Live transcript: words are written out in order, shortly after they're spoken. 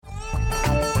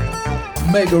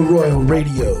Mega Royal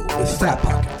Radio with Fat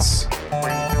Pockets.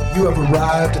 You have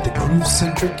arrived at the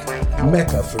groove-centric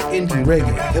mecca for indie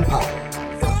reggae, hip-hop,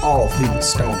 and all things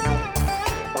stony.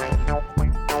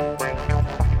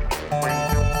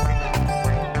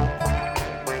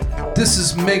 This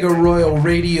is Mega Royal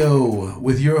Radio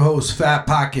with your host, Fat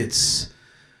Pockets.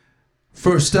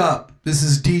 First up, this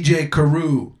is DJ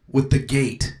Karouh with The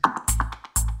Gate.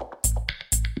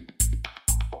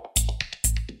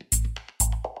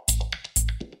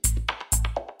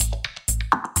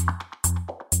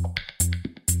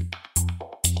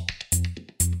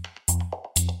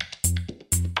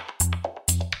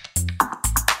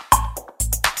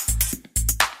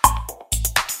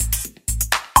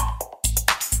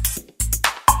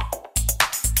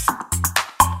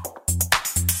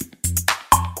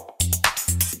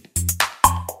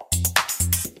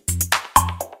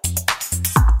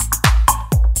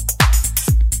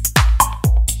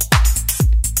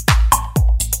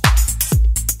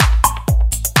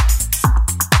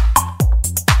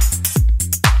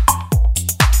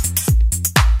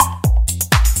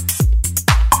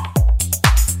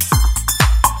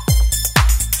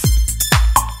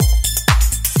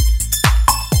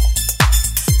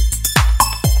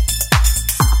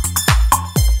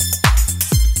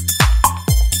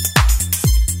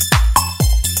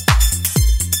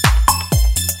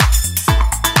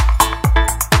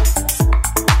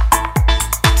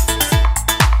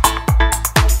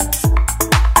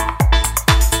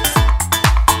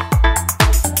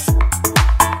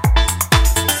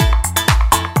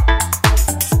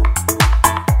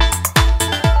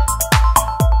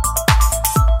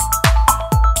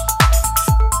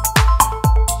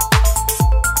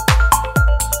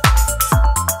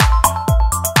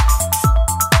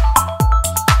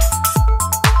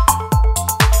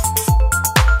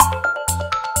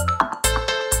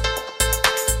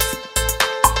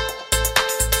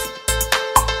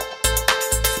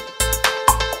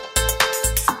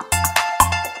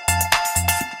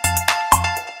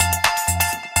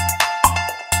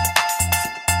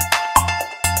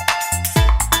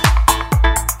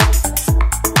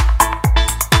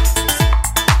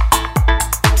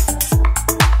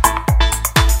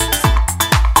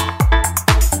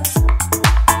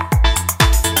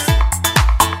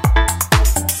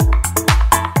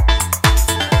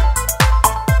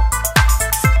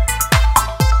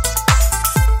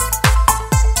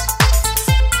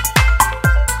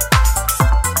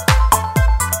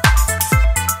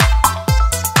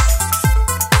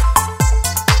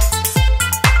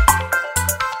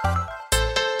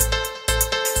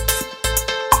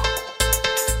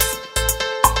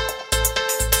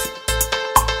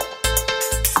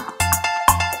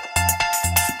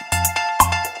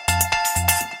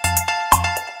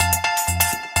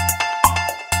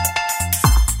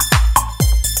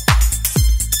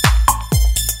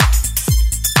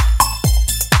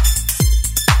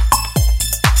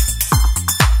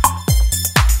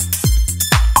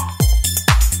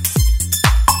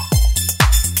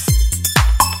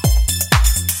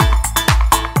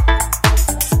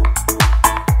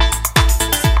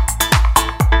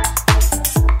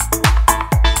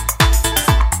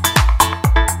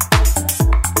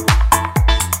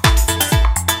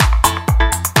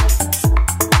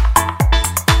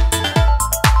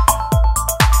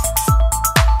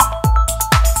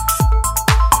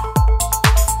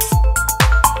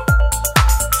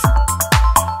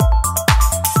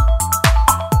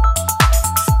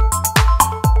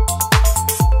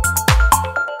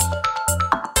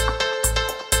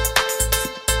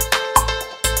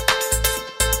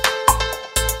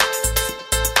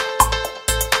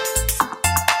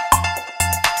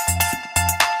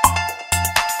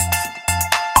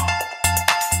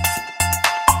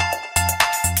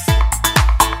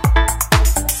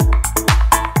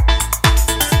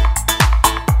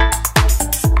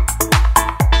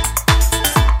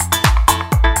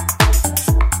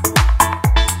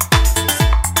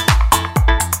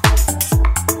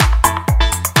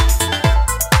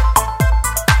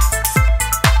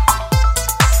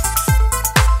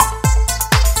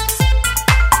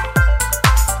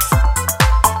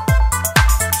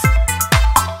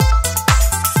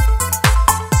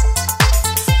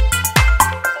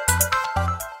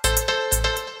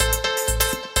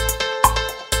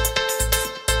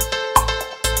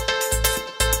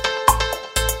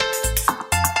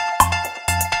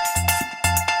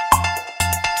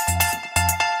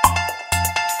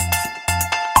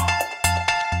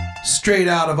 Straight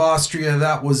out of Austria,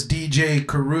 that was DJ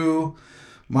Karouh,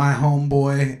 my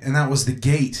homeboy, and that was The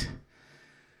Gate.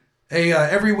 Hey,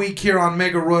 every week here on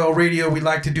Mega Royal Radio, we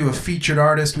like to do a featured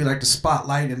artist. We like to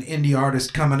spotlight an indie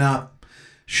artist coming up,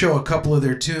 show a couple of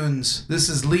their tunes. This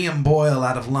is Liam Boyle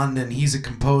out of London. He's a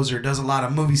composer, does a lot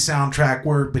of movie soundtrack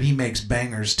work, but he makes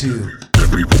bangers too.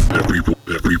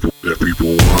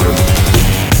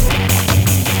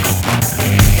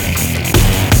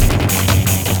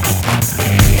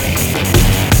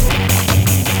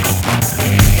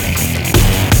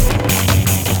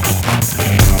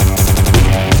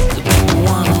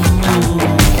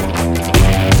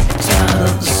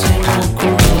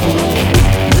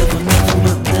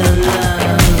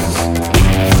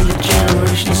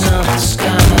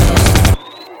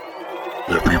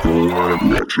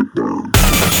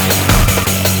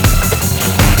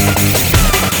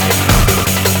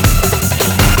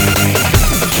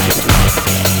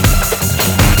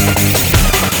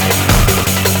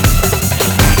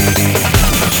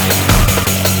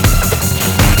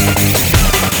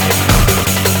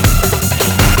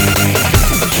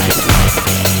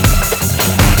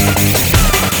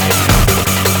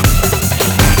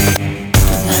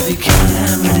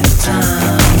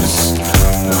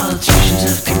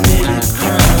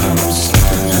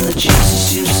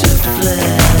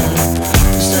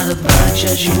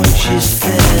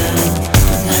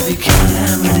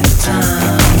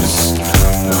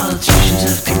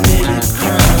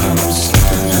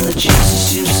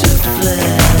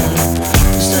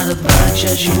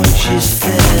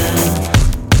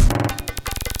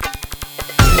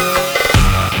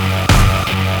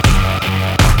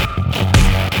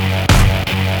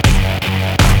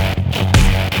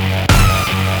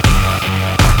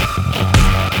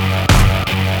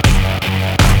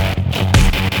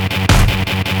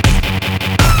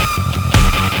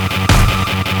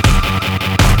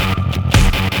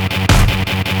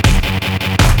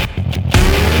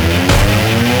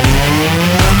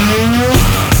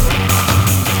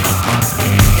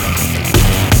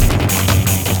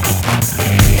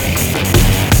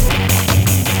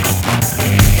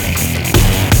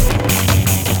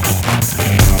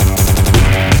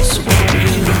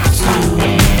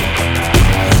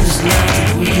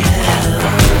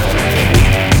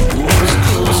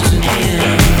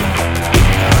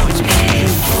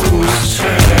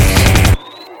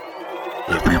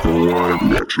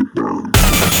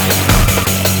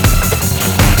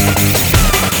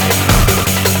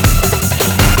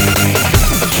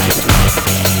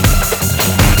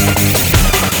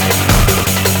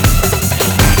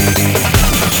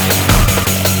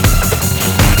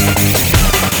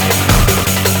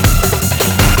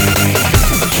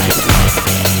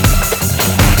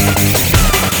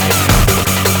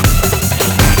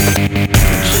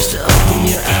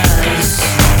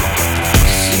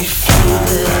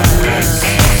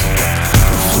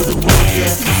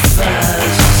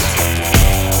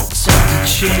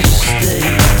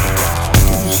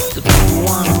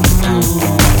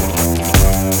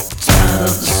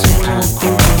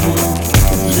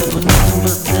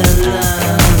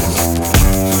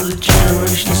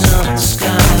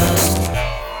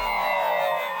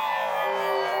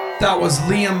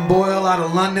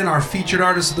 Our featured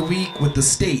artist of the week with The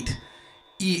State,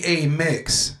 EA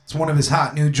Mix. It's one of his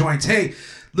hot new joints. Hey,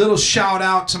 little shout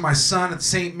out to my son at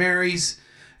St. Mary's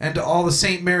and to all the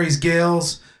St. Mary's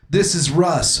Gales. This is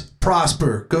Russ.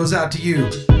 Prosper. Goes out to you.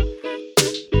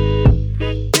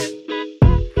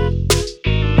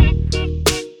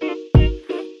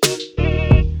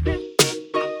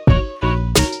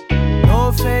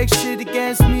 No fake shit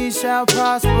against me shall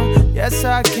prosper. Yes,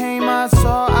 I came, I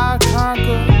saw, I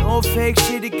conquered. No fake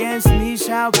shit against me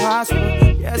shall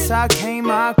prosper. Yes, I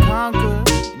came, I conquered.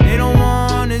 They don't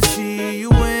wanna see you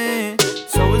win,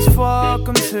 so it's fuck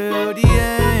 'em till the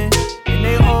end. And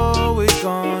they always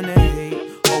gonna hate,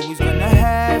 always gonna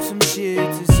have some shit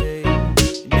to say.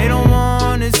 And they don't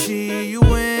wanna see you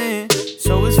win,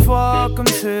 so it's fuck 'em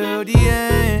till the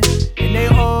end. And they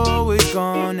always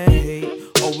gonna hate,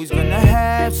 always gonna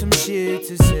have some shit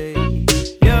to say.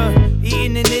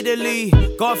 Eating in Italy,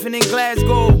 golfing in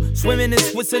Glasgow, swimming in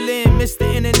Switzerland, Mr.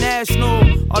 International.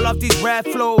 All off these rap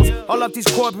flows, all off these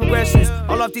chord progressions,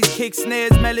 all off these kick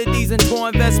snares, melodies, and tour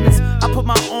investments. I put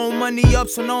my own money up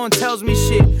so no one tells me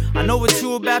shit. I know what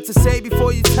you about to say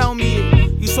before you tell me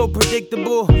it. You so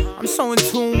predictable, I'm so in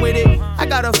tune with it. I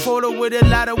got a photo with a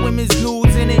lot of women's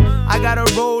nudes in it. I got a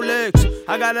Rolex,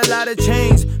 I got a lot of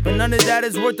chains, but none of that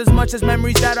is worth as much as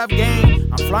memories that I've gained.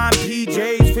 I'm flying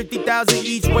PJs, 50,000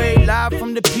 each way, live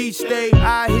from the Peach State.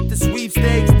 I hit the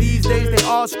sweepstakes, these days they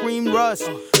all scream Russ.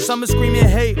 Some are screaming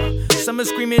hate, some are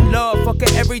screaming love. Fuck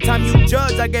it, every time you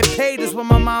judge, I get paid, that's what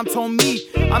my mom told me.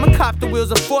 I'ma cop the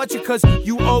wheels of fortune, cause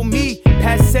you owe me.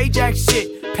 Pass Sajak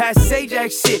shit, past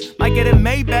Sajak shit. Might get a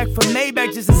Maybach for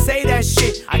Maybach just to say that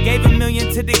shit. I gave $1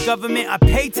 million to the government, I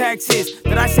pay taxes.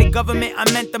 Did I say government?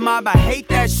 I meant the mob, I hate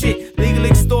that shit. Legal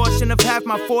extortion of half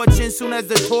my fortune. Soon as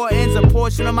the tour ends, a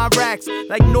portion of my racks,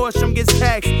 like Nordstrom, gets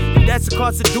taxed. If that's the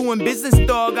cost of doing business,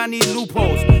 dog, I need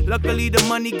loopholes. Luckily, the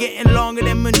money getting longer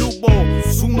than Manute Bowl.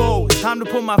 Sumo, it's time to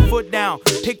put my foot down.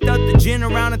 Picked up the gin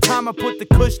around the time I put the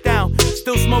kush down.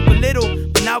 Still smoke a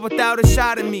little, but not without a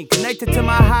shot of me. Connected to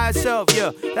my higher self,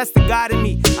 yeah, that's the God in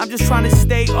me. I'm just trying to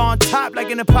stay on top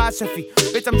like an apostrophe.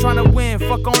 Bitch, I'm trying to win,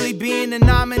 fuck only being a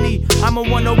nominee. I'm a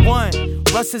 101,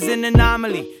 Russ is an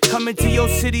anomaly. Coming to your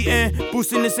city and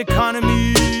boosting this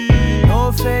economy.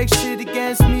 No fake shit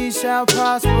against me shall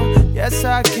prosper. Yes,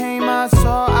 I came, I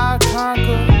saw, I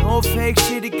conquer. No fake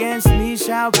shit against me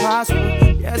shall prosper.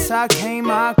 Yes, I came,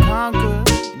 I conquer.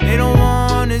 They don't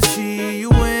wanna see you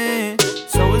win,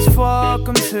 so it's fuck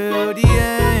 'em till the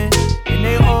end. And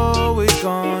they always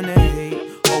gonna hate,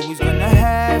 always gonna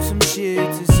have some shit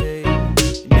to say.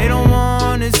 And they don't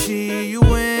wanna see you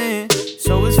win,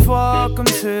 so it's fuck 'em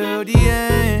till the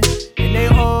end. And they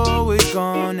always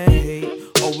gonna hate,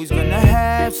 always gonna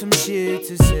have some shit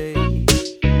to say.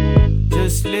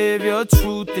 Just live your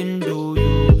truth and do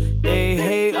you. They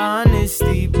hate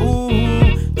honesty, boo.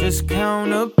 Just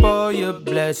count up all your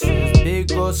blessings.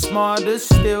 Big or small, there's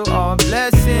still all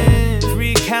blessings.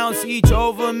 3 counts each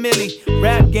over a milli.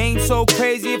 Rap game so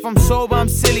crazy, if I'm sober, I'm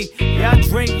silly. Yeah, I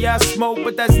drink, yeah, I smoke,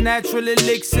 but that's natural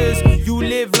elixirs. You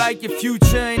live like your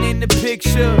future ain't in the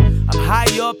picture. I'm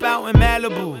high up out in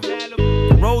Malibu.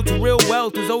 The road to real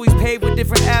wealth is always paved with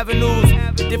different avenues.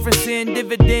 The difference in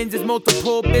dividends is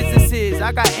multiple businesses.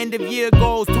 I got end of year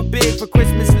goals too big for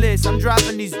Christmas lists. I'm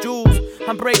dropping these jewels,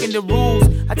 I'm breaking the rules.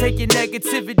 I take your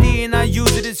negativity and I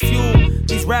use it as fuel.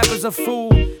 These rappers are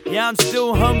fool. Yeah, I'm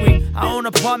still hungry. I own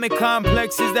apartment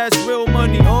complexes, that's real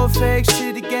money. No fake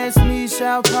shit against me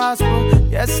shall prosper.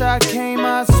 Yes, I came,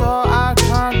 I saw, I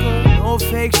conquer. No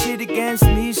fake shit against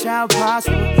me shall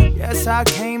prosper. Yes, I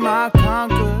came, I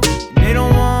conquer. They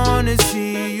don't wanna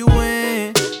see you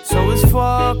win, so it's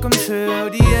fuck 'em till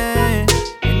the end.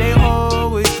 And they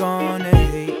always gonna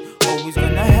hate, always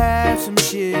gonna have some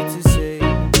shit to say.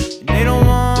 And they don't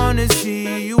wanna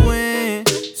see you win,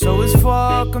 so it's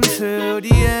fuck 'em till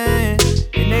the end.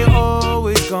 And they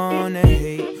always gonna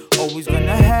hate, always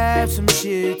gonna have some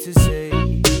shit to say.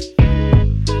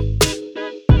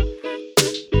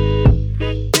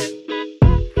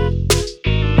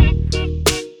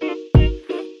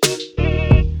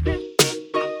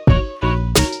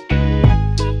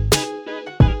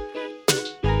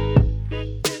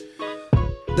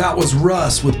 That was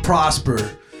Russ with Prosper.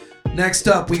 Next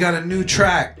up, we got a new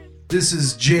track. This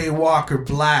is Jay Walker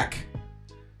Black,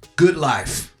 Good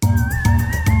Life.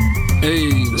 Hey,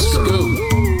 let's go.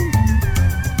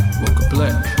 Walker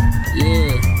Black,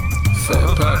 yeah,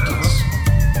 fat pockets.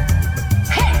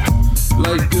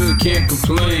 Life good, can't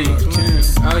complain.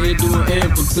 Out here doing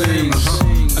ample things.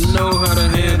 I know how to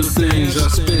handle things. I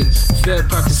spit fat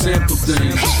pocket sample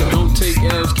things. Don't take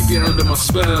L's, keep you under my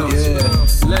spell.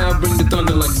 Loud, bring the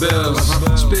thunder like bells.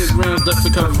 Spit rounds, duck for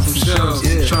cover from shells.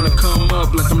 Tryna come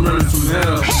up like I'm running from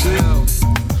hell.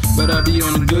 But I be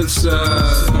on the good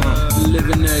side,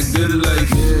 living that good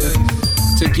life.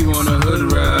 Take you on a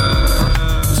hood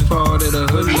ride. It's part of the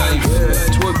hood life.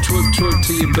 Twerk, twerk, twerk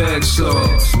till your back's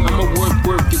off. I'ma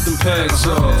work, get them packs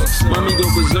off. Mommy go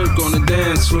berserk on the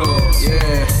dance floor.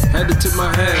 Had to tip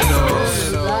my hat off.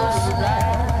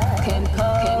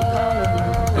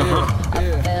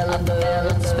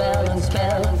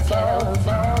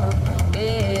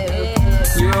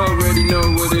 You already know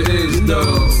what it is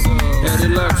though. Had it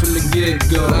locked from the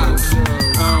get-go.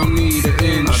 I don't need an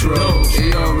intro.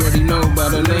 They already know by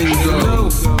the lingo.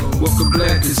 Walker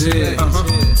Black is here.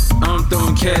 I'm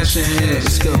throwing cash in here.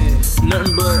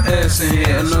 Nothing but ass in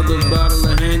here. Another bottle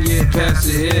of hand, yeah, pass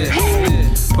it here.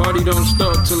 Party don't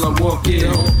start till I walk in.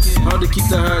 Hard to keep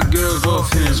the hot girls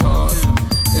off him.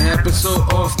 It happens so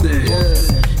often.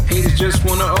 Haters just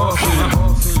wanna off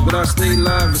him. But I stay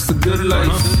live, it's the good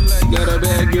life. Got a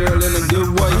bad girl and a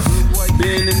good wife.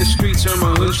 Been in the streets, earn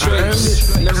my hood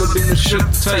stripes. Never been a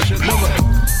shook type.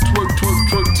 Twerk, twerk,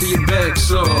 twerk till your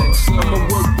back's off. I'ma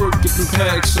work, get them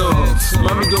packs off.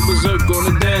 Mommy go berserk on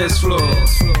the dance floor.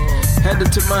 Had to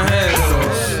tip my hat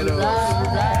off.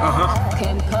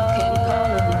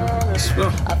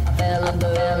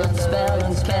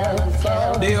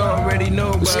 They already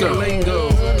know about the lingo.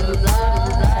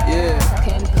 Yeah.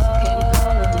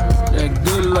 That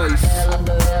good life. I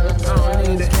don't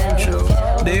need an intro.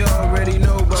 They already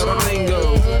know about the lingo.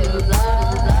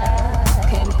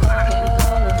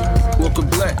 Walker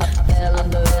Black.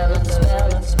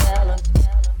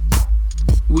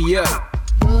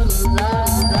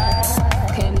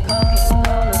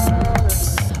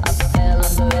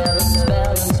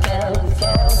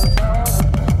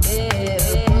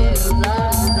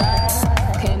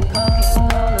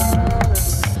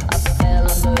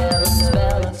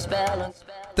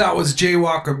 That was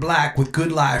Jaywalker Black with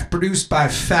Good Life, produced by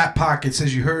Fat Pockets,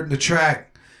 as you heard in the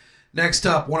track. Next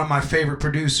up, one of my favorite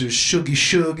producers,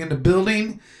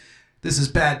 SuggieSugInDaBuilding. This is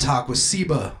Bad Talk with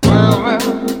Cyba.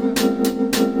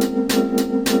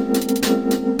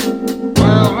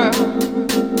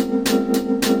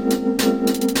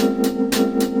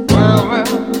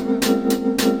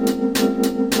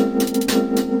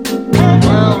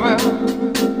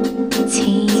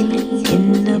 Team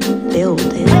in the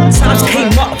building. Times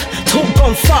came up, talk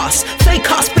gone fast. Fake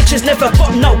ass bitches never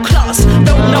got no class.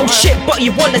 Don't know shit, but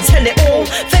you wanna tell it all.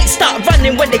 Fake start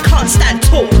running when they can't stand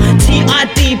tall.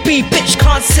 TIDB, bitch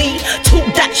can't see. Talk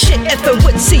that shit, effing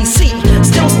with CC.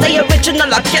 Still stay original,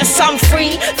 I guess I'm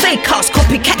free. Fake ass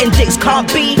copycatting dicks can't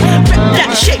be. Rip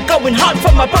that shit, going hard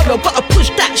for my borough. Gotta push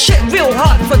that shit real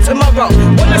hard for tomorrow.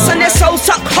 Wanna sell your soul,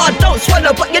 suck hard, don't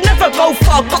swallow. But you never go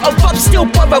far, gotta rob, still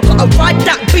borrow. Gotta ride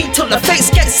that beat till the face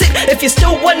gets sick. If you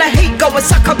still wanna hate, go and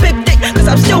suck a big dick. Cause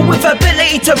I'm still with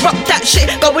ability to rock that shit.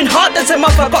 Going hard as a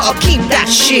mother, gotta keep that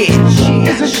shit.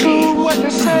 Is it true what they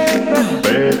say?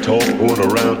 Bad talk going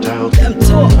around town. Them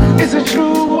talk. Is it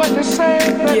true what they say?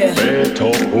 Yeah. Bad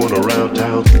talk going around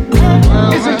town.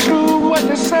 Is it true what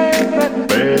they say?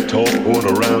 Bad talk going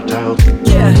around town.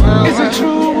 Yeah. Is it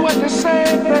true what they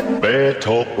say? Bad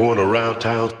talk going around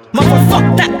town.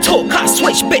 Motherfuck that talk, I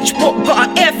switch bitch walk. Got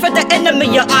an ear for the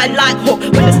enemy, your eye like hook.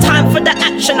 When it's time for the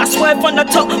action, I swerve on the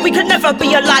top. We can never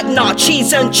be alike, nah,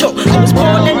 cheese and chalk. I was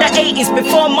born in the 80s,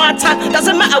 before my time.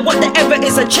 Doesn't matter what the era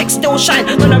is, a chick still shine.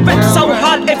 When I rap so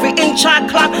hard, every inch I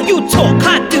climb. You talk,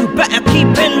 I do, better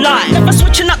keep in line. Never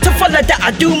switching up to follow that,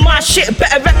 I do my shit.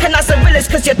 Better recognize the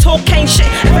realest, cause your talk ain't shit.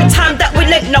 Every time that we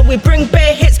link, now we bring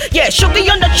bare hits. Yeah, sugar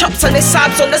on the chops and the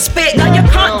sides on the spit. Now you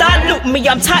can't dilute me,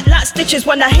 I'm tight like stitches.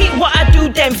 When I hate what I do,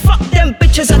 then fuck them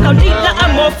bitches. I don't need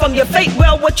nothing more from your fake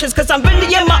well witches. Cause I'm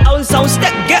really in my own zone,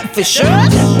 step get for sure.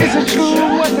 Is it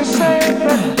true what they say?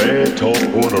 Bad talk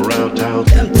going around town.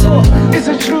 Them talk. Is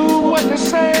it true what they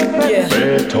say? Yeah.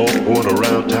 Bad talk going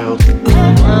around town.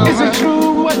 Is it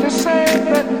true what they say?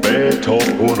 Bad talk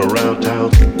going around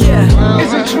town. Yeah.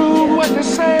 Is it true what they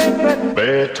say?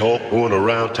 Bad talk going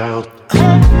around town.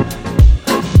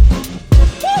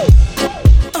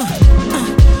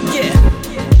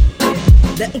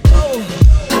 Let it go.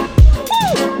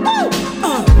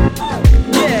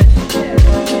 Yeah.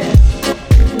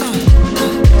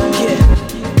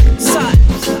 Yeah. Side.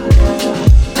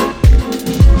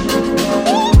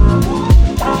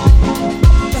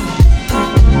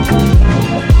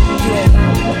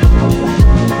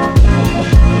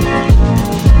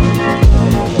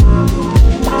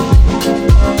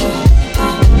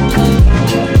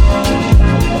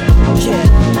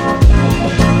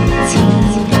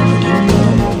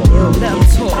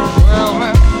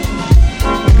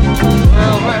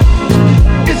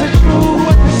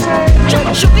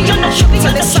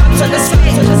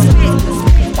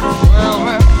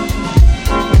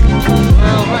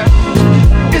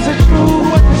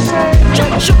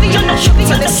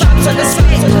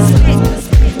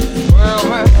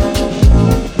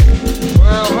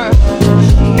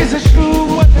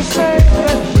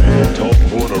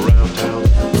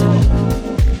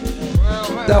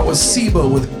 That was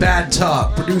Cyba with Bad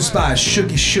Talk, produced by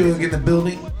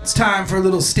SuggieSugInDaBuilding. It's time for a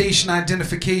little station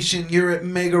identification. You're at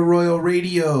Mega Royal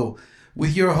Radio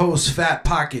with your host, Fat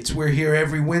Pockets. We're here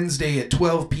every Wednesday at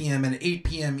 12 p.m. and 8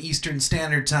 p.m. Eastern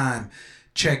Standard Time.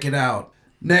 Check it out.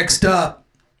 Next up,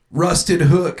 Rusted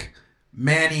Hook,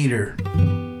 Maneater.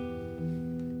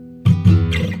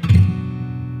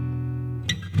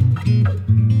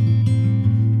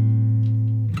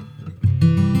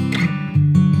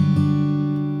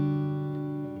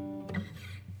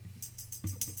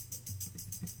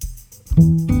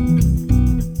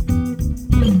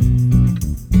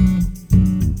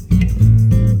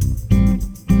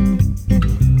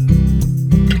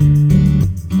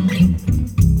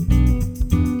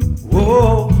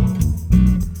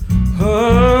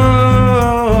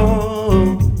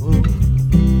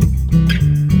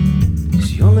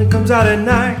 Out at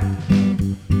night,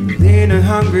 lean and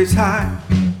hungry's high.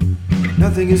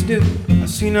 Nothing is new, I've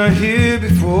seen her here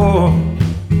before.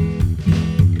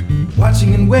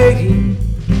 Watching and waiting,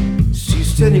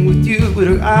 she's sitting with you, but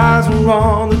her eyes are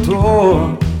on the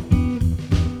door.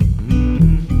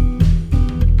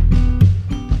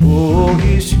 Oh,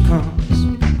 here she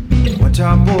comes. Watch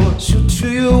out, boy, she'll chew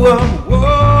you up.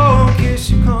 Whoa, here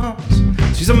she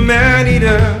comes. She's a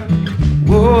man-eater.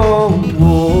 Whoa,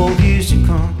 whoa, here she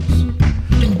comes.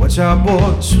 Watch out,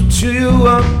 boy, she'll chew you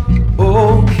up.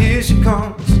 Oh, here she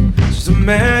comes. She's a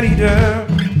man-eater.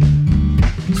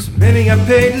 So many I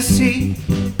paid to see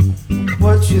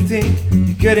what you think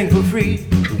you're getting for free.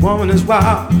 The woman is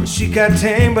wild, but she got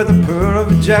tamed by the purr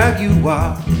of a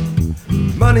jaguar.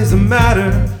 Money's the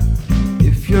matter.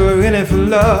 If you're in it for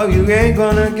love, you ain't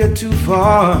gonna get too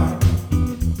far.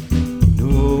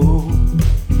 No.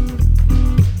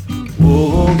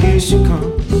 Whoa, here she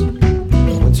comes.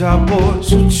 Watch out, boy,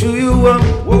 she'll chew you up.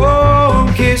 Whoa,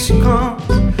 here she comes.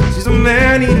 She's a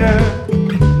man-eater.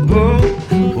 Whoa,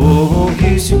 whoa,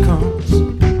 here she comes.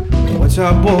 Watch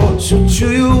out, boy, she'll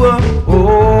chew you up.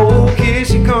 Oh, here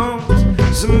she comes.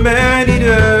 She's a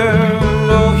man-eater.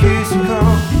 Oh, here she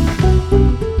comes.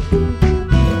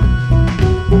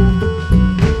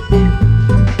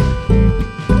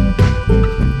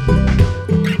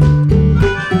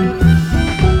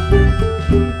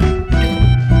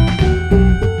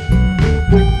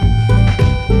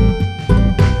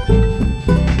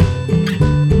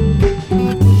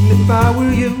 If I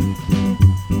were you,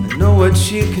 I know what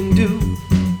she can do.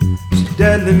 She's a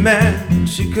deadly man.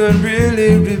 She could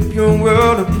really rip your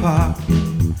world apart.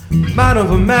 Mind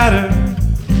over matter.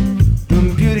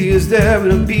 The beauty is there, but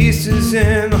the beast is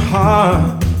in the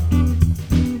heart.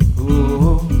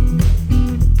 Oh,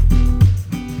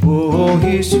 oh,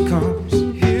 here she comes.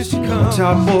 Here she comes.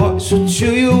 Top boy, she'll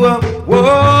chew you up.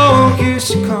 Whoa, here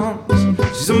she comes.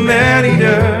 She's a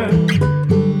man-eater.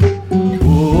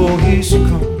 Oh, here she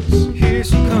comes.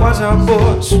 Watch out,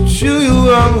 boy, she'll chew you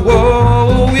up.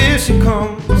 Whoa, here she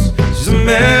comes. She's a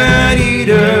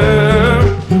man-eater.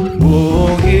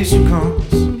 Whoa, here she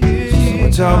comes.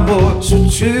 Watch out, boy, she'll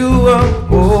chew you up.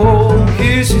 Whoa,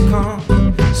 here she comes.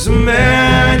 She's a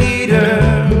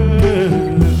man-eater.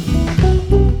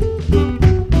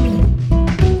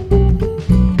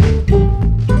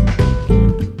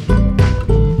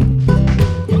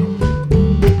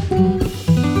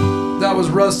 That was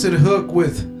Rusted Hook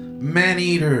with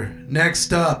Man-Eater.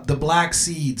 Next up, the Black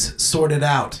Seeds, Sorted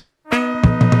Out.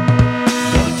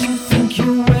 What you think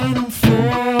you're waiting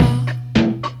for?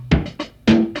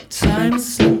 Time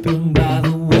slipping by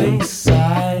the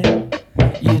wayside.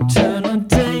 You turn a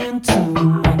day into a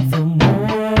month or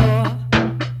more.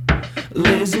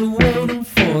 Lazy waiting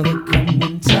for the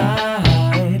coming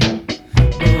tide.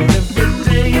 But every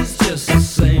day is just the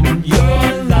same in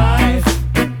your life.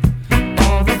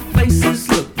 All the faces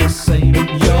look the same in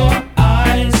your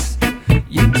eyes.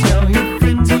 You tell your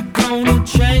friends you're gonna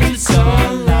change, it's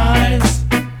all lies.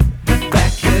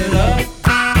 Back it up,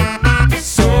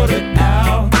 sort it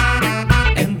out,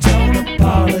 and don't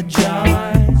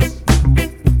apologize.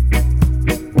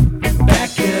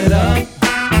 Back it up,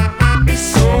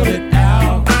 sort it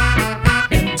out,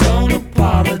 and don't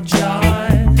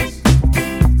apologize.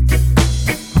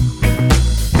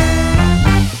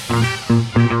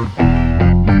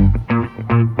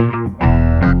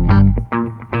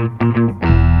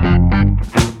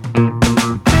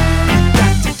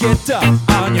 Got to get up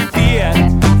on your feet,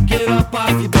 get up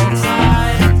off your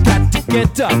backside. Got to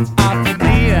get up off your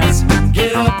knees,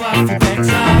 get up off your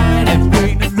backside. And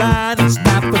waiting in line is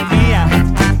not for me.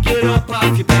 Get up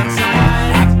off your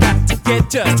backside. I got to get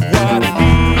just what I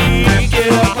need.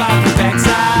 Get up off your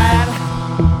backside.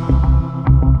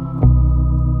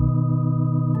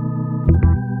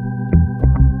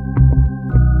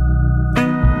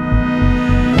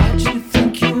 What you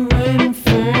think you're waiting for?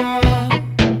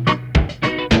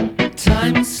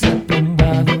 Time is slipping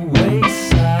by the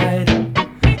wayside.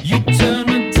 You turn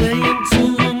a day into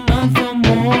a month or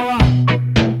more.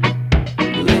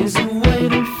 Lazy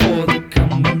waiting for the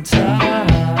coming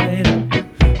tide.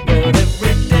 But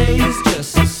every day is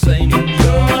just the same in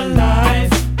your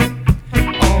life.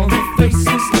 All the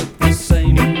faces look the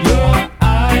same in your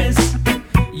eyes.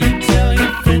 You tell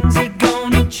your friends you're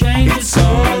gonna change, it's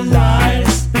all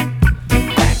lies.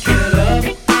 Back it up,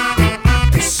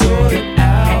 sort it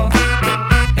out,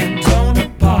 and don't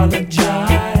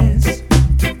apologize.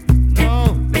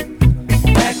 No,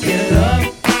 back it up,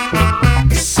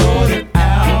 sort it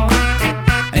out,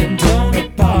 and don't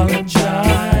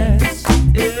apologize.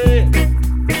 Yeah.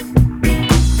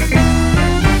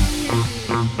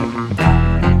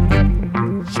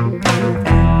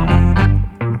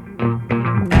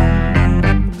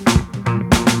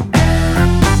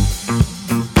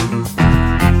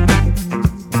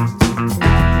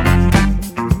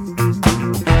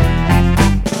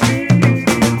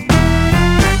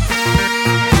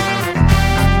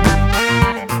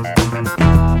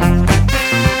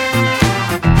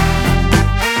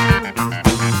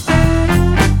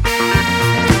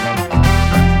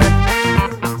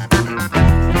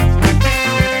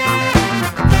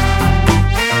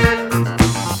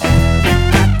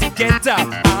 Get up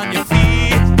on your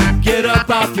feet, get up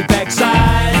off your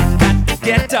backside. Got to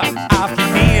get up off your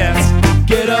knees,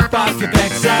 get up off your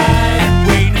backside.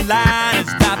 Waiting in line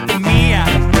is not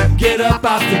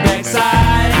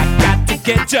backside. I got to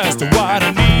get just what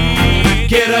I need.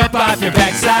 Get up off your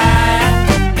backside.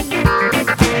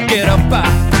 Get up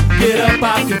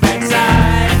off your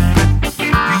backside.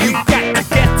 You got to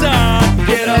get up.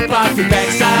 Get up off your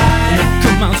backside.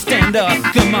 Come on, stand up.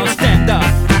 Come on, stand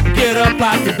up. Get up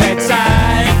off your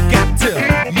backside. You got to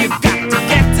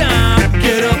get up.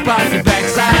 Get up off your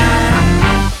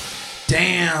backside.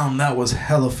 Damn, that was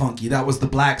hella funky. That was the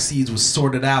Black Seeds with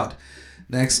Sorted Out.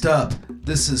 Next up,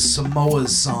 this is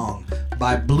Samoa's song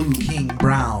by Blue King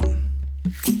Brown.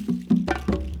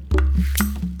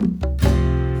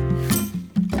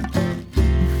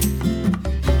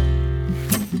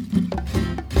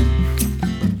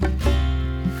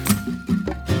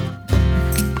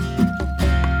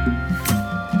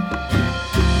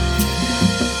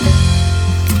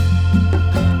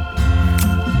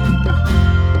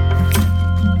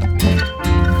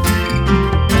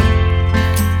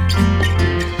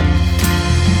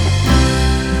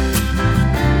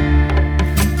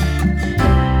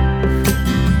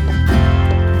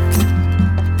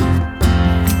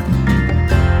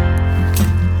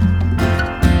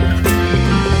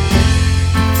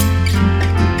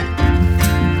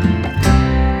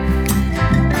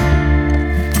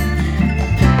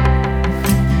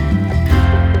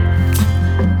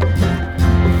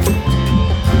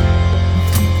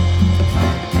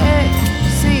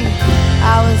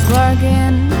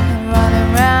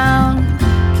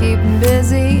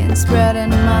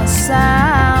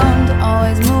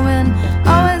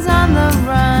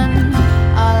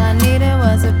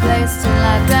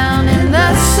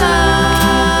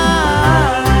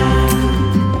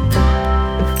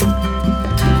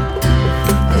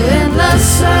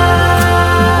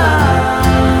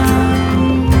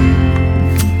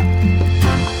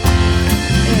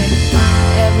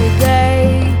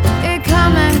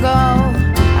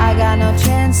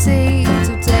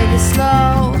 To take it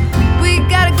slow, we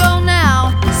gotta go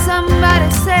now.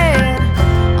 Somebody say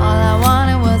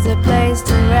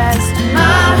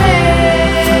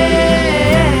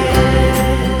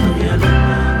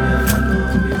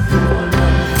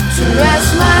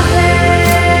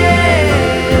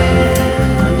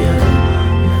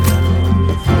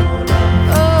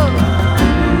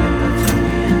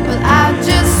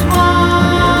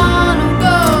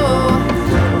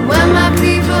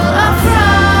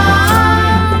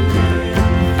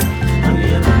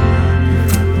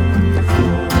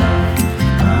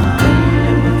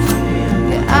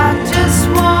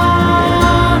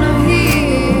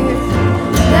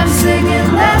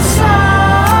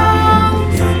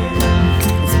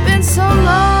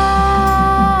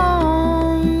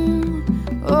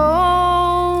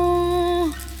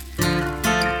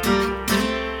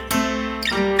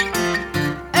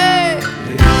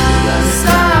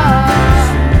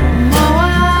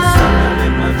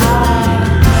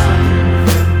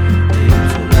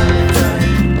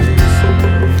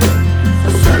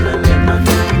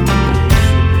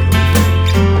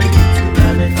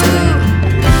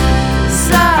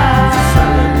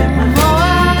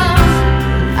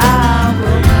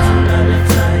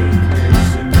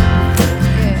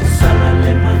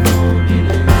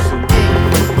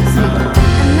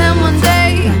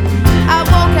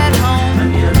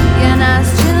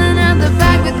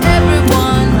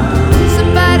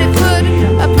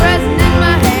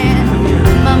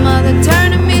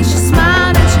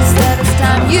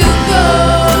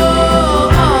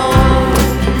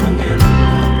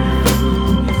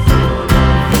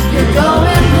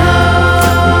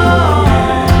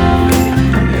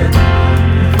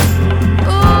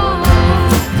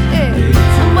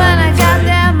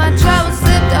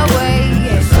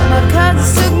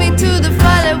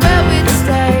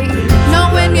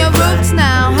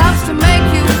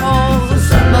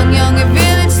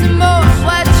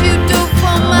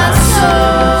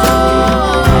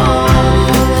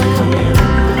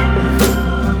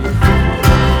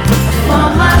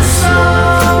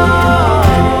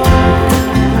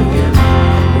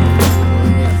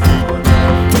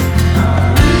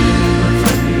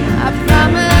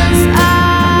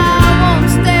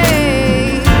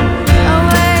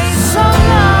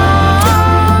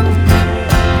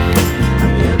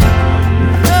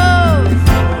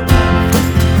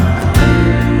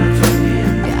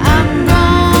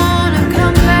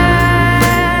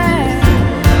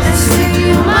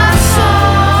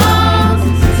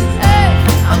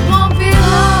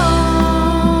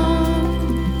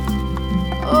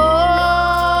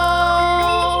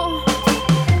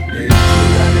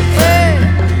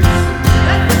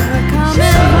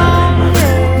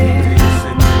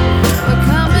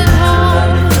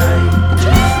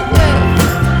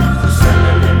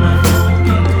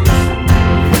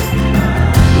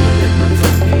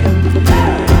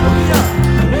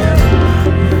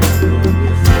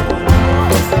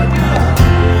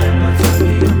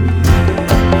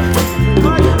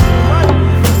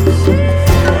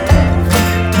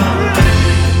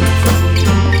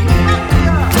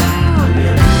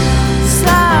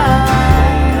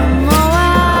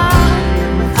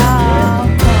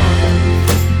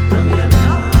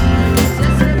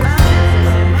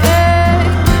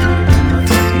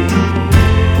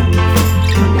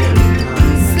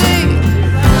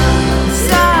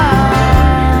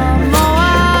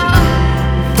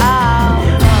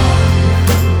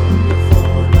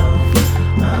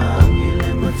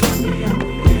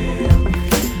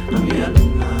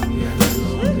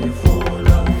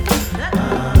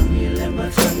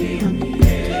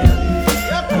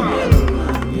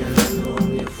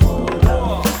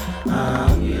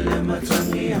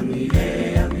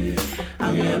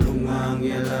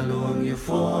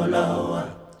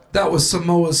That was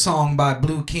Samoa's song by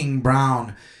Blue King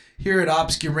Brown. Here at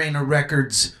Obscurena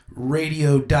Records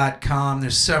Radio.com,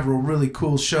 there's several really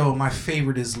cool shows. My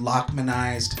favorite is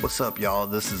Lochmanized. What's up, y'all?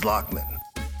 This is Lochman.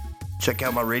 Check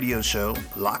out my radio show,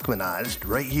 Lochmanized,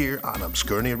 right here on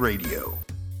Obscurena Radio.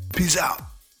 Peace out.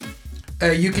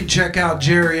 You can check out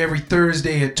Jerry every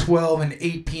Thursday at 12 and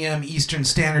 8 p.m. Eastern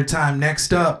Standard Time.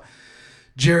 Next up,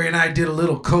 Jerry and I did a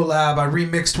little collab. I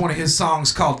remixed one of his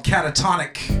songs called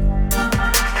Catatonic.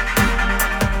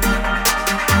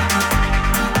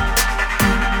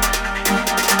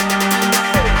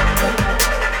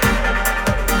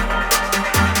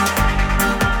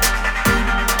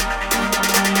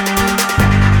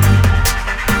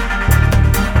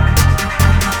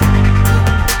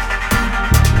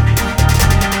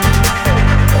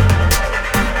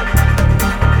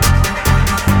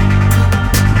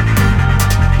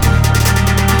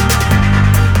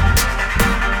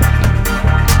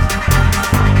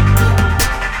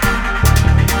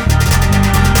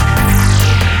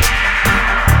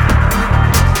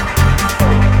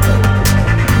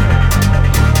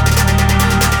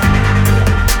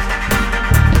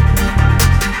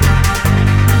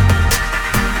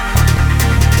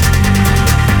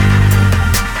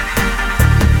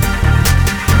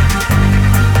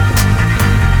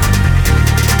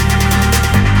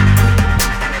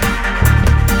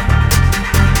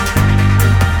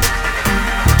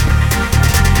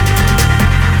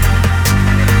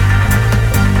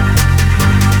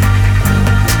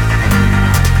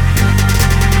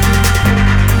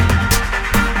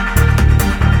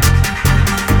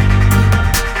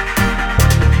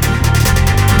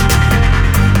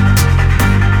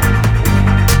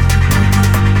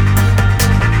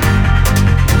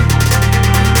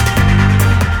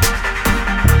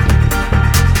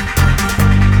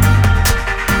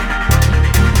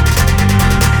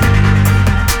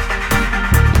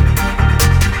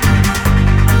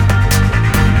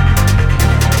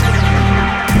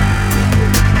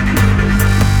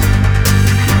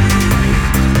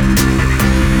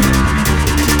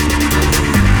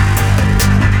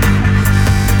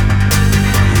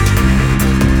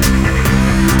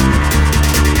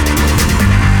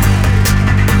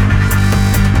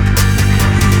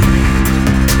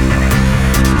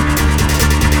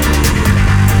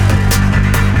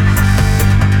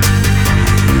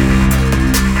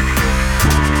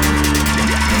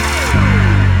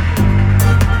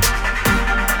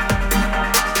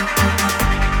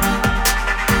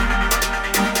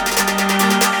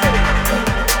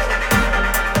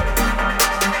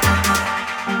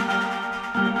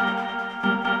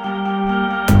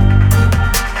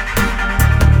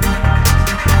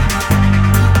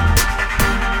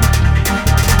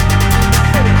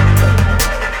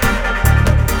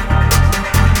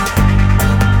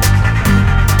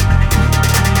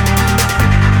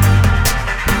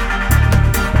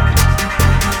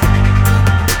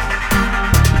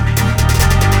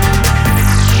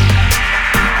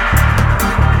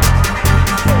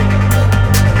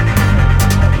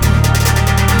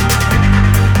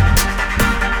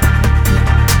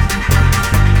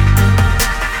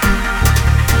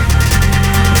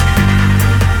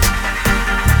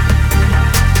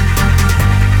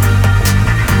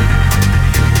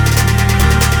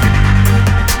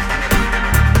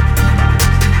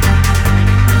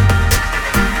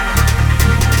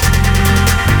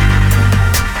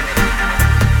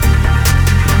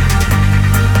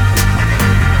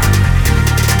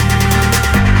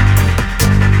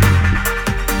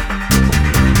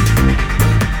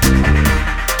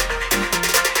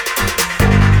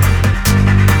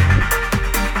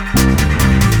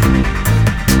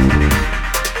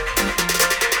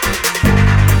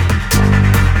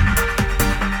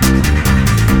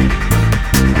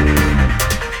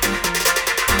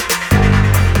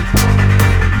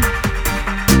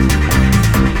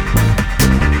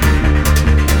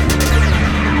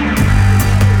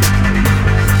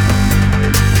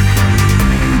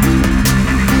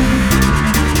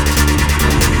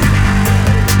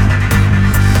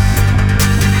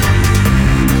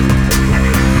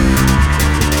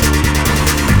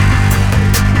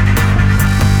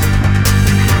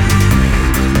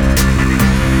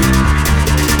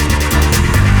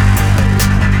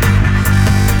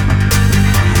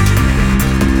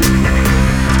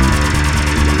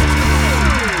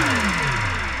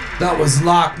 That was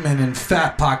Lochman and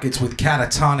Fat Pockets with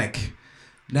Catatonic.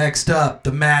 Next up,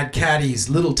 the Mad Caddies,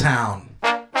 Little Town.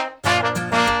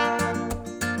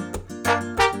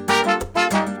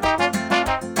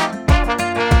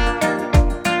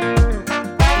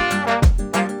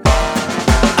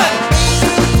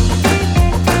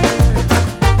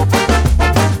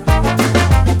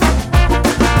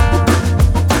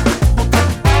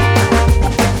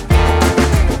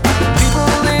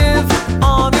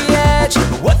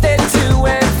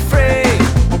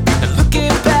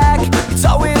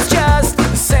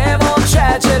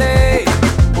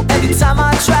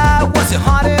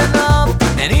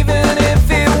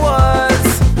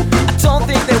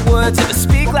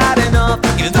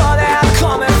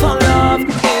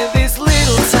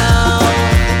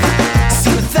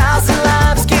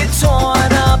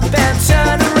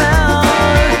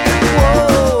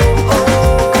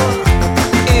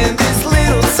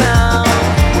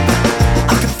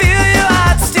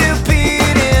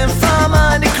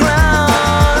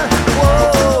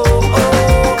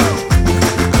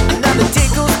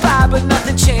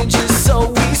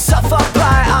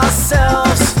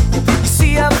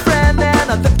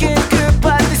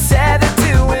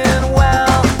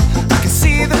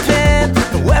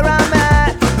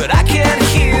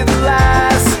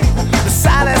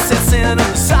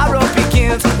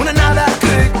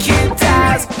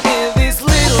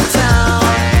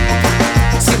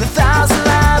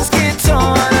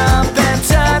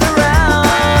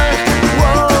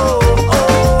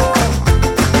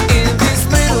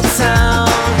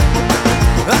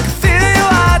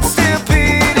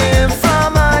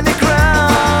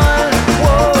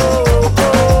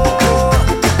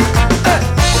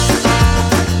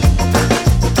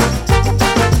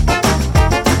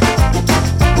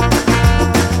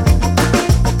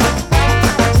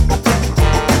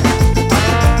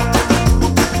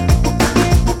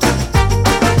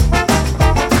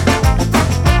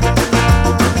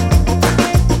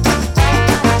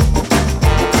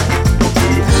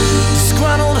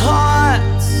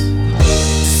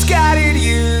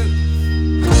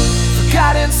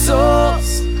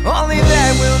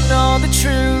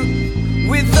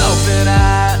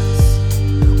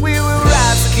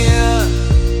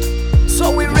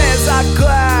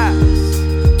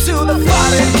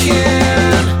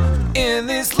 broken in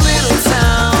this little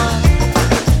town.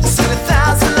 Seen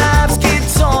 1,000 lives get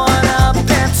torn up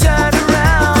and turned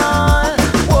around.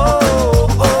 Whoa,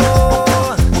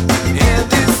 oh, in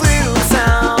this little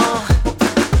town,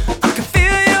 I can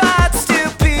feel your heart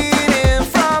still beating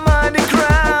from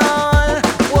underground.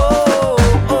 Whoa,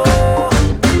 oh,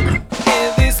 in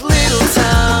this little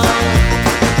town,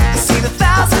 seen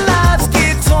 1,000 lives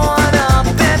get torn up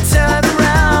and turned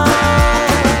around.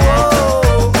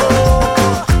 Whoa,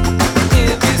 oh,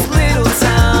 in this little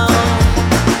town,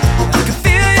 I can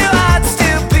feel your heart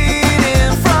still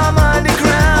beating from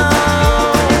underground.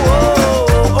 Whoa,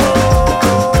 oh.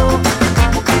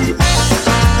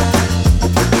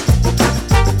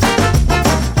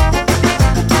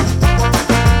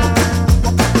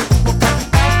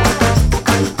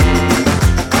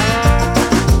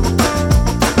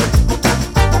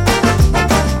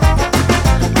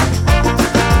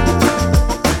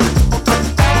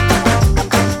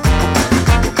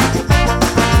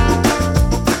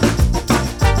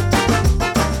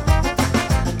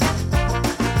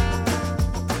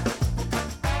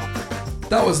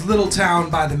 That was Little Town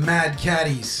by the Mad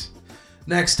Caddies.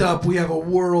 Next up, we have a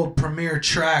world premiere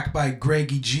track by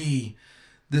Greggy G.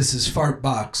 This is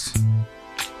Fartbox.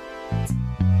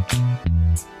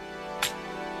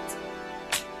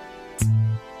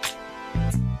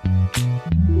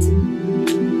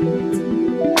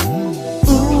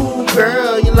 Ooh,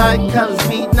 girl, you like kind of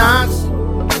sweet knots.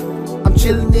 I'm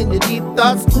chilling in your deep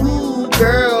thoughts. Ooh,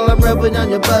 girl, I'm rubbing on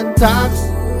your buttocks,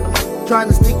 trying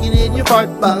to stick it in your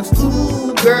fart box.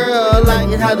 Ooh, girl, I like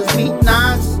it how the sweet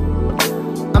knots.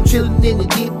 I'm chilling in your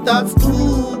deep thoughts.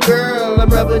 Ooh, girl, I'm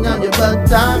rubbing on your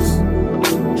buttocks,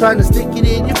 trying to stick it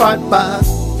in your fart box.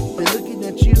 Been looking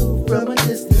at you from a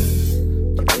distance,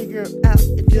 can't figure out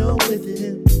if you're with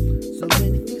it. So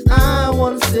many things I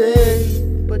wanna say,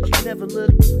 but you never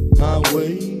look my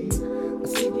way. I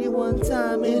seen you one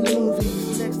time in the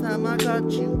movies, next time I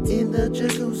got you in the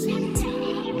jacuzzi.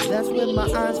 That's when my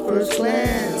eyes first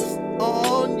glanced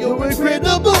on your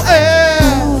incredible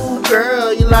ass. Ooh,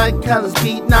 girl, you like kind of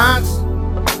speed knots.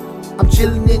 I'm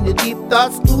chilling in your deep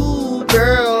thoughts. Ooh,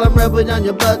 girl, I'm rubbing on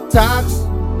your buttocks,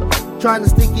 trying to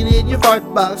stick it in your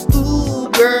fart box. Ooh,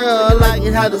 girl, I like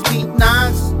it how the speed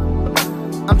knots.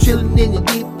 I'm chilling in your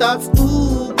deep thoughts.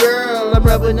 Ooh, girl, I'm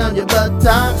rubbing on your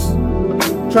buttocks,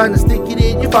 trying to stick it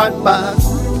in your fart box.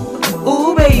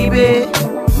 Ooh, baby,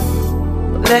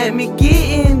 let me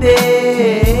get in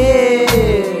there.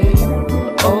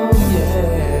 Oh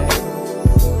yeah,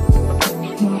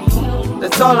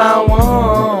 that's all I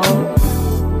want,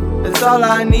 that's all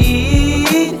I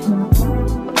need,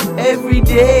 every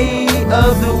day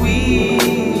of the week.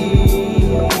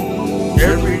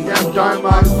 Every damn time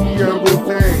I see your good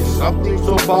face, something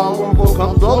so powerful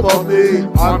comes over me.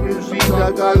 I can see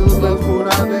that guy who loves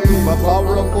Punani, but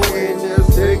powerful in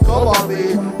this take over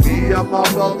me. Me and my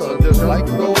brother, just like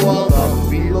no other.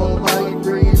 Below my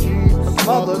green sheets,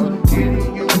 mother,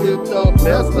 hitting you with the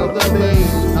best of the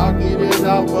days, knocking it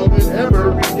out of it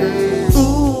every day.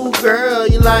 Ooh, girl,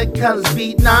 you like kinda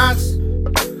speed knots.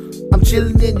 I'm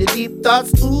chilling in your deep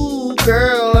thoughts. Ooh,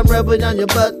 girl, I'm rubbing on your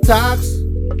buttocks,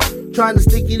 trying to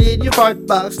stick it in your fart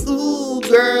box. Ooh,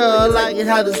 girl, I like it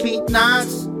how the beat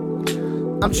knocks.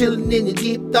 I'm chilling in your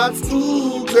deep thoughts.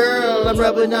 Ooh, girl, I'm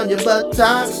rubbing on your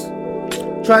buttocks,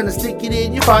 trying to stick it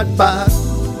in your fart box.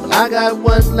 Well, I got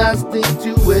one last thing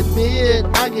to admit.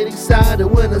 I get excited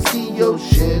when I see your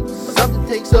shit. Something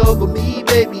takes over me,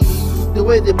 baby. The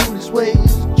way the booty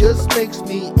sways just makes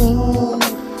me ooh.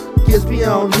 Gets me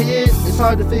on hit. It's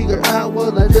hard to figure out,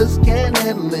 well, I just can't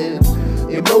handle it.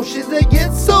 Emotions, they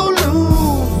get so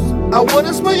loose. I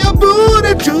wanna smell your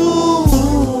booty juice.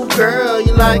 Ooh, girl,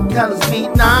 you like kinda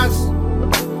sweet knots.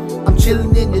 I'm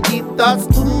chilling in your deep thoughts.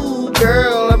 Ooh,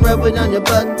 girl, I'm rubbing on your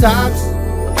buttocks,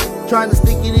 trying to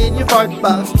stick it in your fart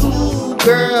box. Ooh,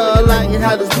 girl, I like it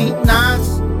how the sweet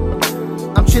knots.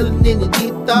 I'm chilling in your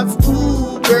deep thoughts.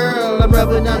 Ooh, girl, I'm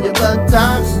rubbing on your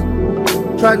buttocks,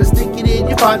 trying to stick it in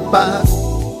your fart box.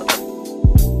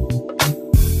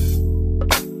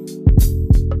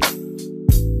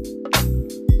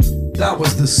 That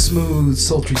was the smooth,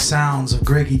 sultry sounds of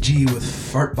Greggy G with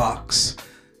Fartbox.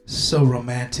 So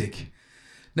romantic.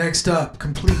 Next up,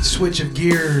 complete switch of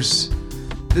gears.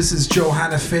 This is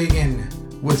Johanna Fegan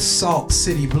with Salt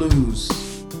City Blues.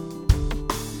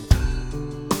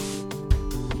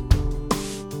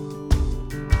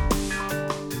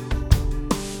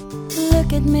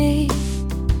 Look at me,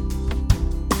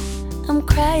 I'm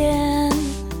crying.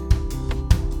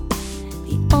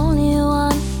 The only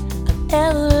one I've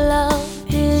ever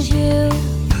loved is you.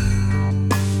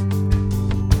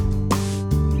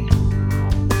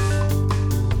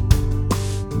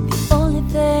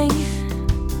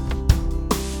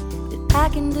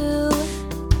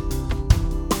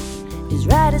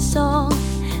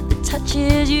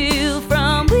 touches you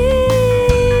from within.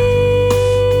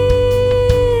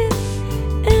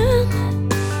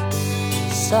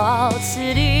 Salt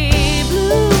City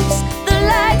blues, the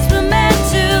lights were meant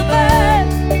to burn,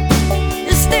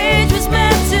 the stage was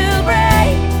meant to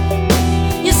break.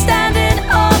 You're standing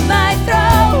on my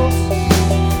throat,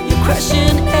 you're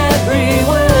crushing every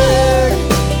word,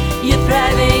 you're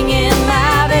thriving in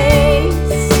my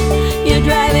veins, you're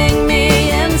driving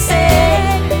me insane.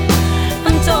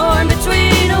 I'm torn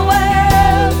between a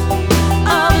world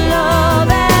of love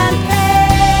and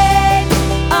pain,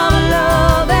 of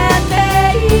love and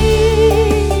pain.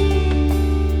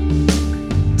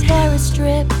 Tear a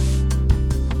strip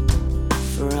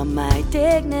from my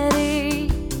dignity.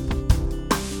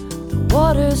 The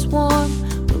water's warm,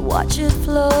 we'll watch it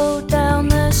flow down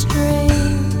the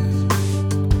stream.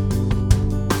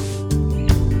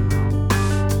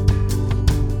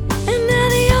 And now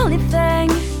the only thing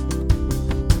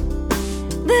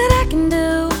that I can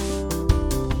do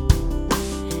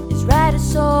is write a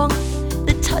song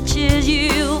that touches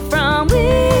you from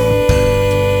within.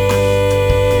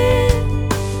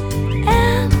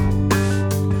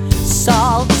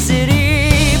 Salt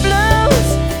City blues,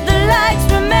 the lights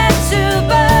were meant to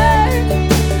burn,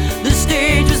 the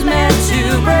stage was meant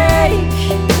to break.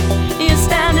 You're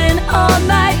standing on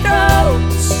my throat,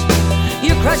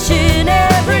 you're crushing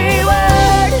every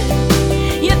word,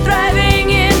 you're thriving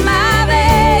in my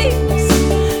veins,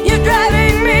 you're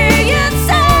driving me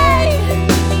insane.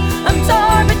 I'm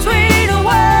torn between a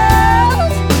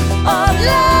world of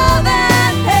love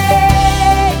and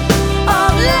pain,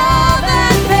 of love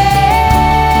and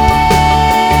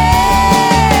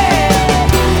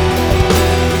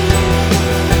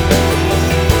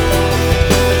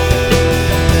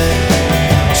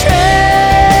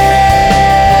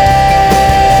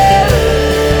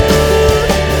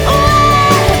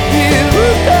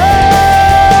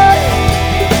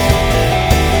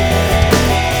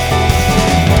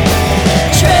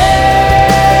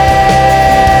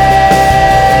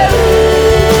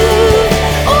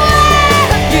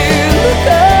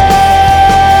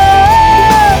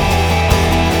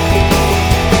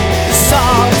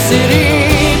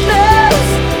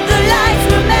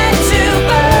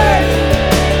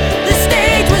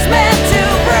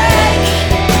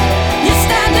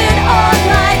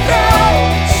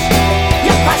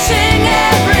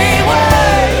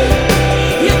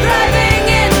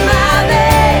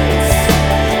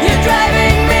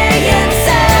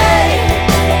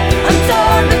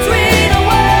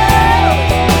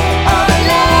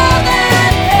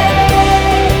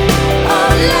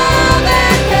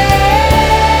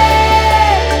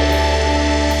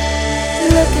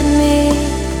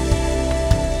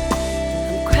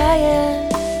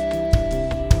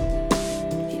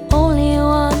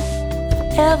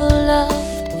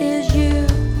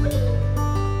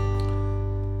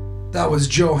was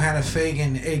Johanna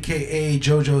Fegan, aka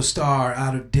JoJo Star,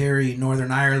 out of Derry, Northern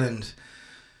Ireland.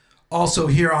 Also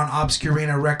here on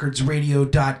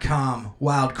ObscurinaRecordsRadio.com,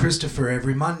 Wild Christopher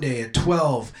every Monday at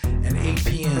 12 and 8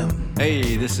 p.m.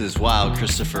 Hey, this is Wild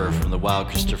Christopher from the Wild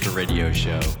Christopher Radio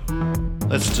Show.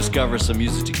 Let's discover some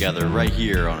music together right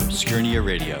here on Obscurnia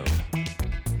Radio.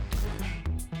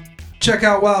 Check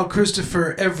out Wild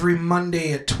Christopher every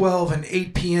Monday at 12 and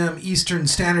 8 p.m. Eastern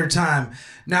Standard Time.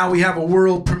 Now we have a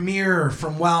world premiere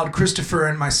from Wild Christopher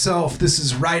and myself. This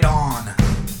is Right On.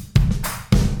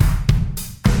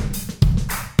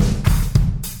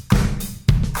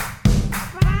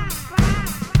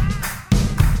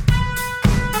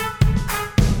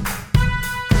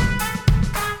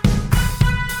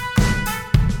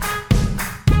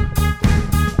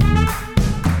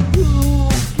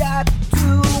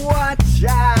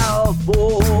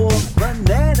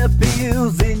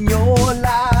 In your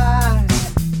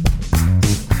life,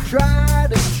 try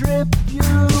to trip you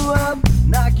up,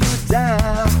 knock you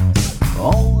down.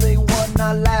 Only one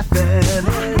not laughing is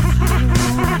you.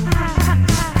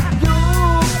 You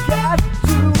got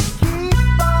to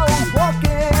keep on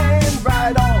walking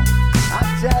right on. I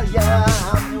tell ya,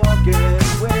 I'm walking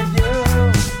with you.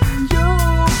 You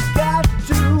got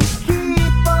to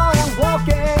keep on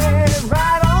walking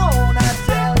right on. I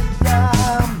tell ya,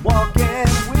 I'm walking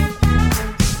with you.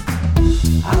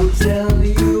 I'll tell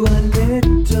you a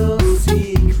little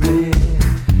secret.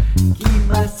 Keep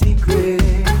my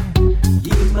secret.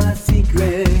 Keep my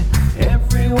secret.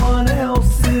 Everyone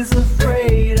else is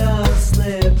afraid of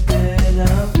slipping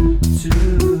up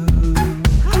too.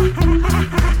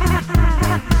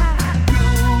 You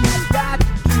got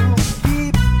to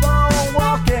keep on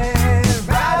walking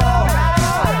right on.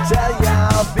 I tell ya,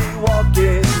 I'll be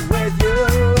walking with you.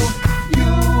 You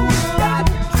got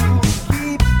to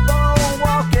keep on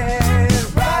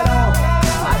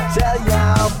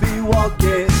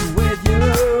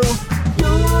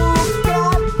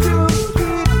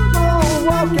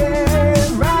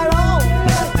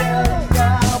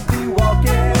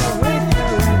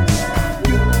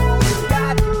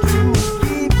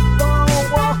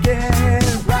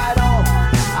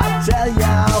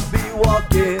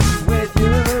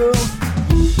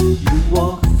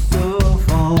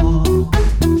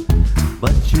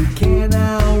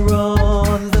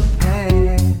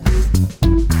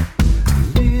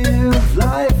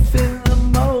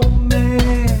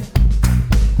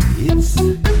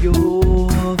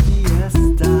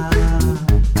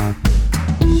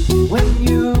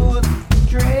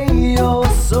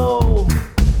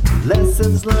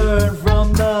lessons learned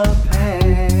from the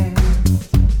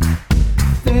past.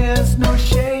 There's no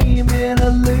shame in a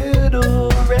little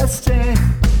resting.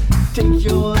 Take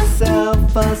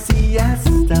yourself a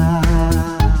siesta.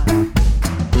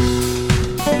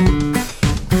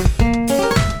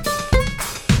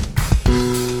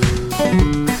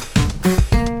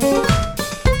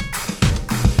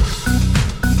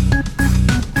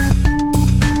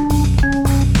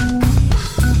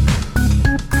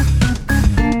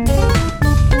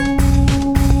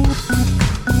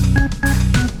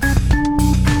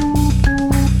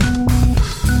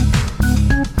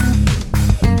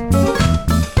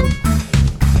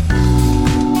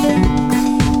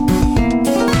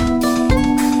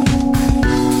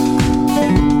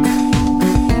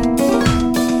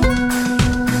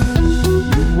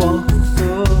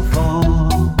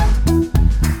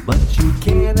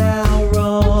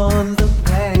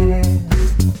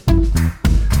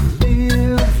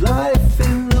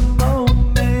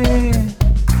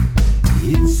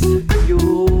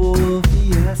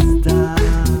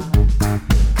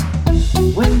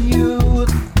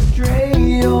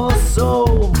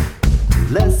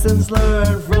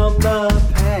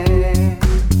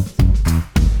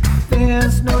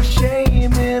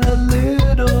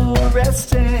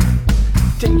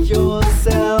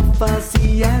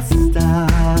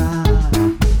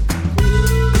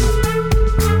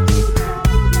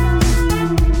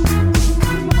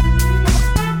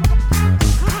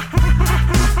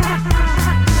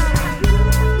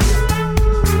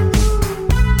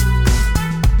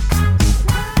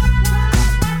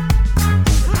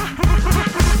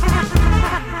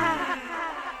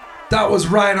 Was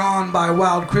Right On by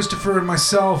Wild Christopher and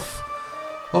myself.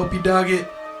 Hope you dug it.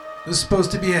 This is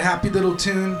supposed to be a happy little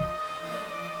tune.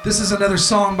 This is another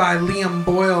song by Liam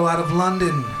Boyle out of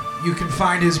London. You can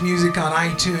find his music on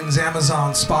iTunes,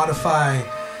 Amazon, Spotify.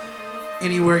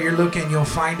 Anywhere you're looking, you'll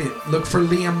find it. Look for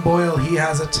Liam Boyle. He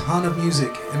has a ton of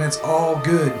music, and it's all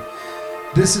good.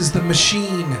 This is The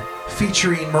Machine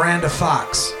featuring Miranda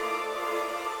Foxx.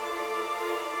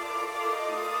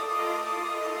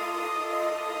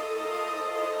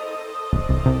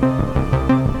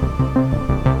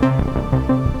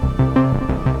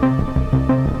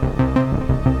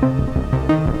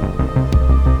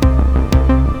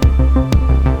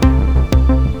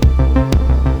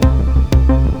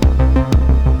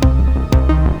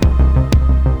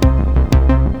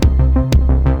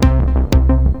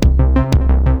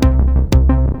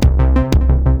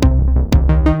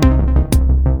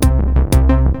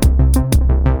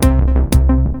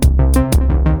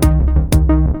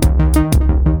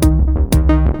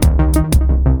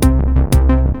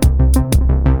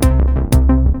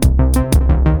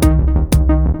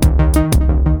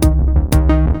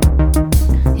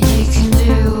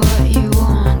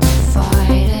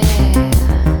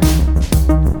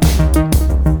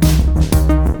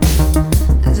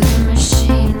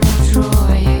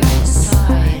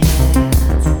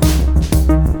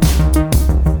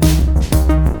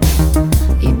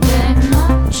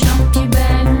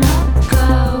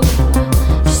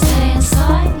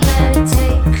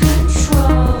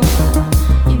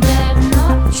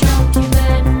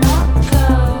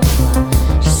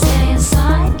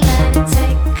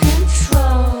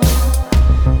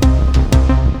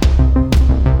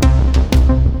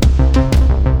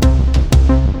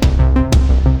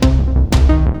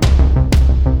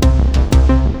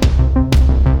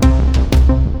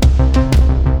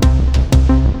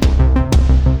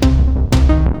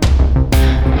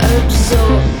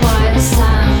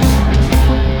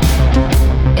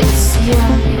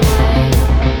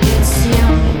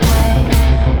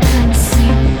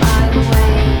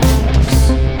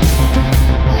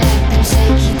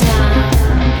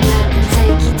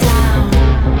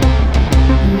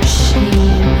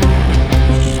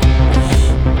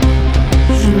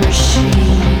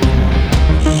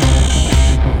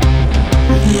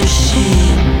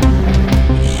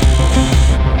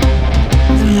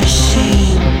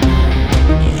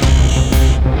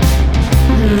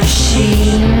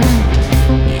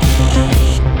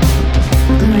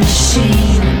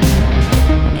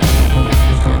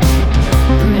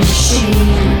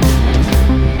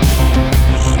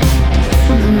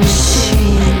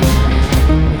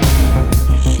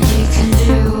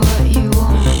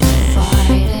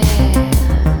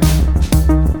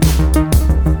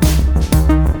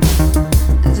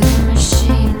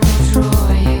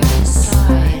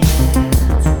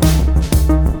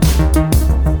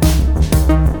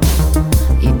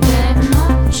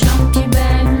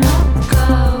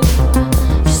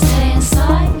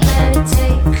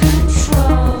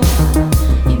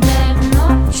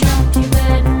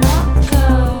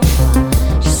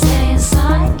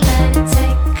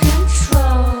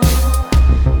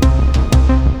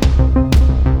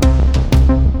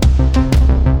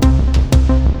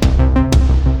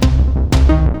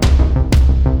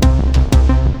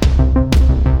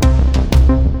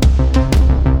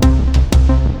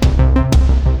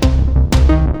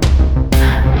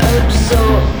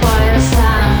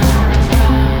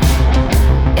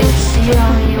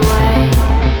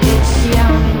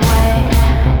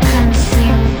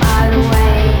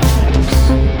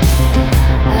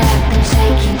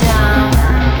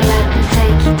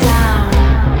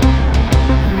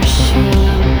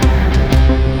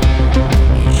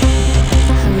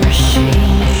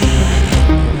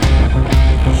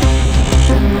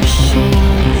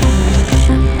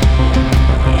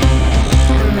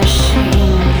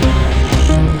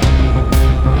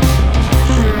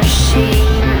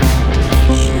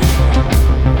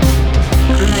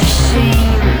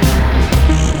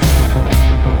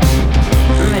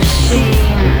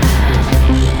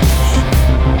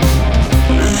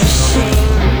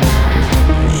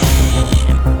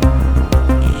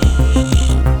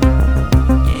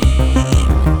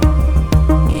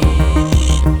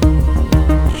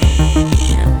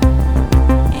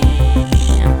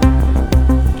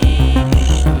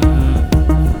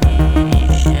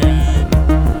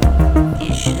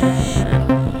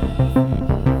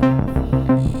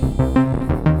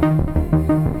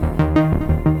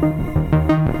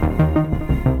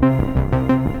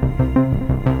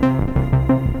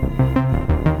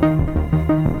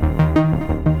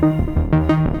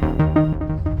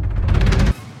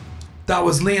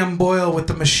 was Liam Boyle with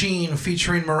The Machine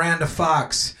featuring Miranda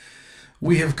Foxx.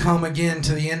 We have come again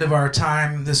to the end of our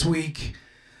time this week.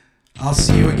 I'll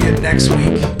see you again next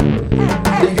week.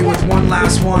 Leave you with one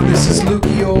last one. This is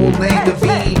Luciole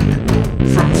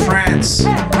Langevine from France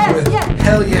with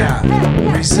Hell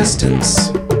Yeah,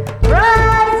 Resistance.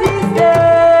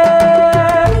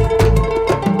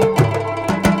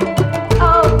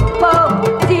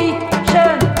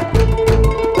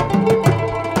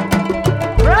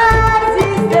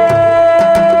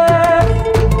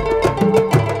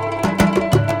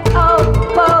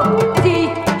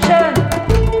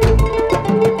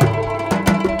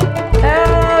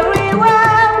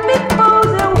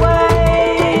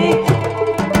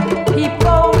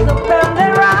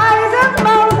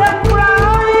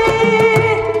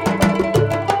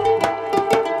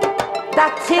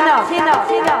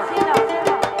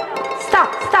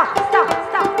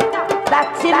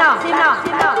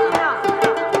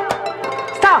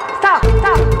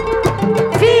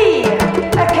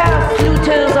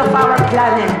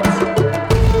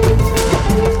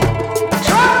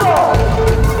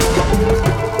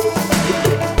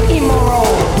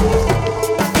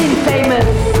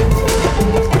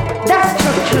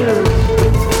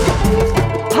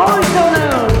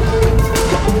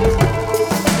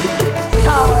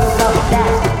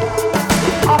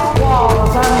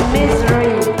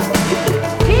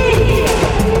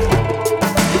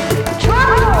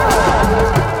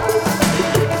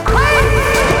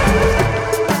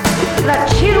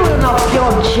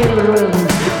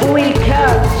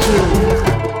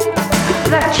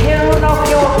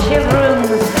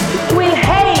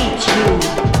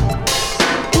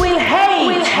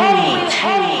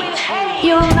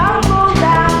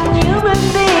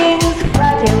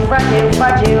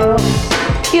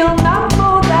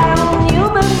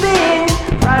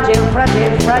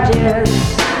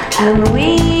 And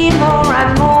we more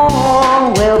and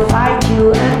more will fight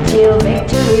you until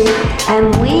victory.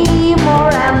 And we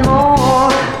more and more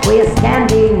we're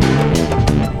standing.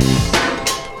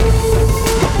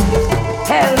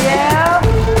 Hell yeah!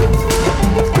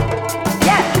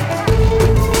 Yes!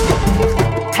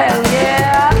 Hell yeah!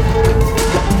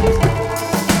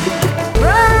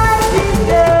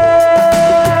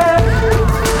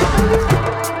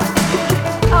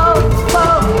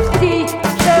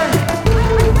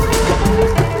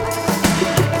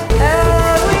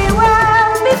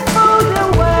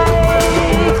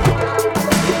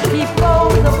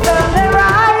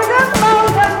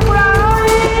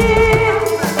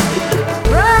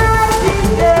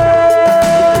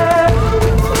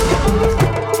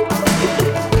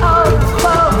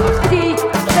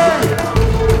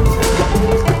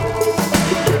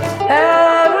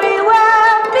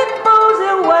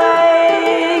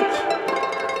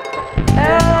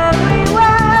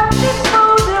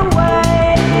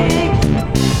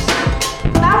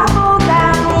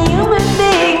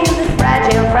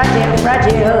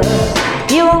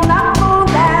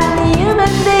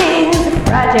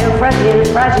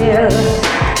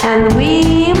 And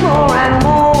we more and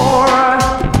more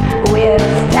we're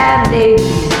standing.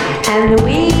 And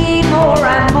we more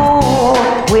and more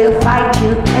will fight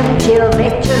you until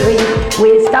victory.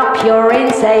 We'll stop your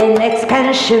insane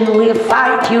expansion. We'll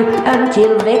fight you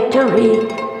until victory.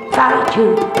 Fight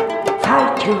you,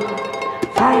 fight you,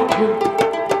 fight you,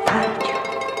 fight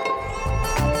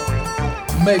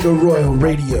you. Mega Royal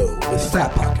Radio with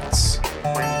Fat Pockets.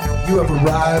 You have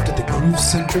arrived at the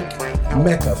groove-centric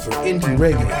Mecca for indie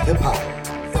reggae, hip-hop,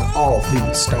 and all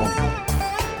things stony.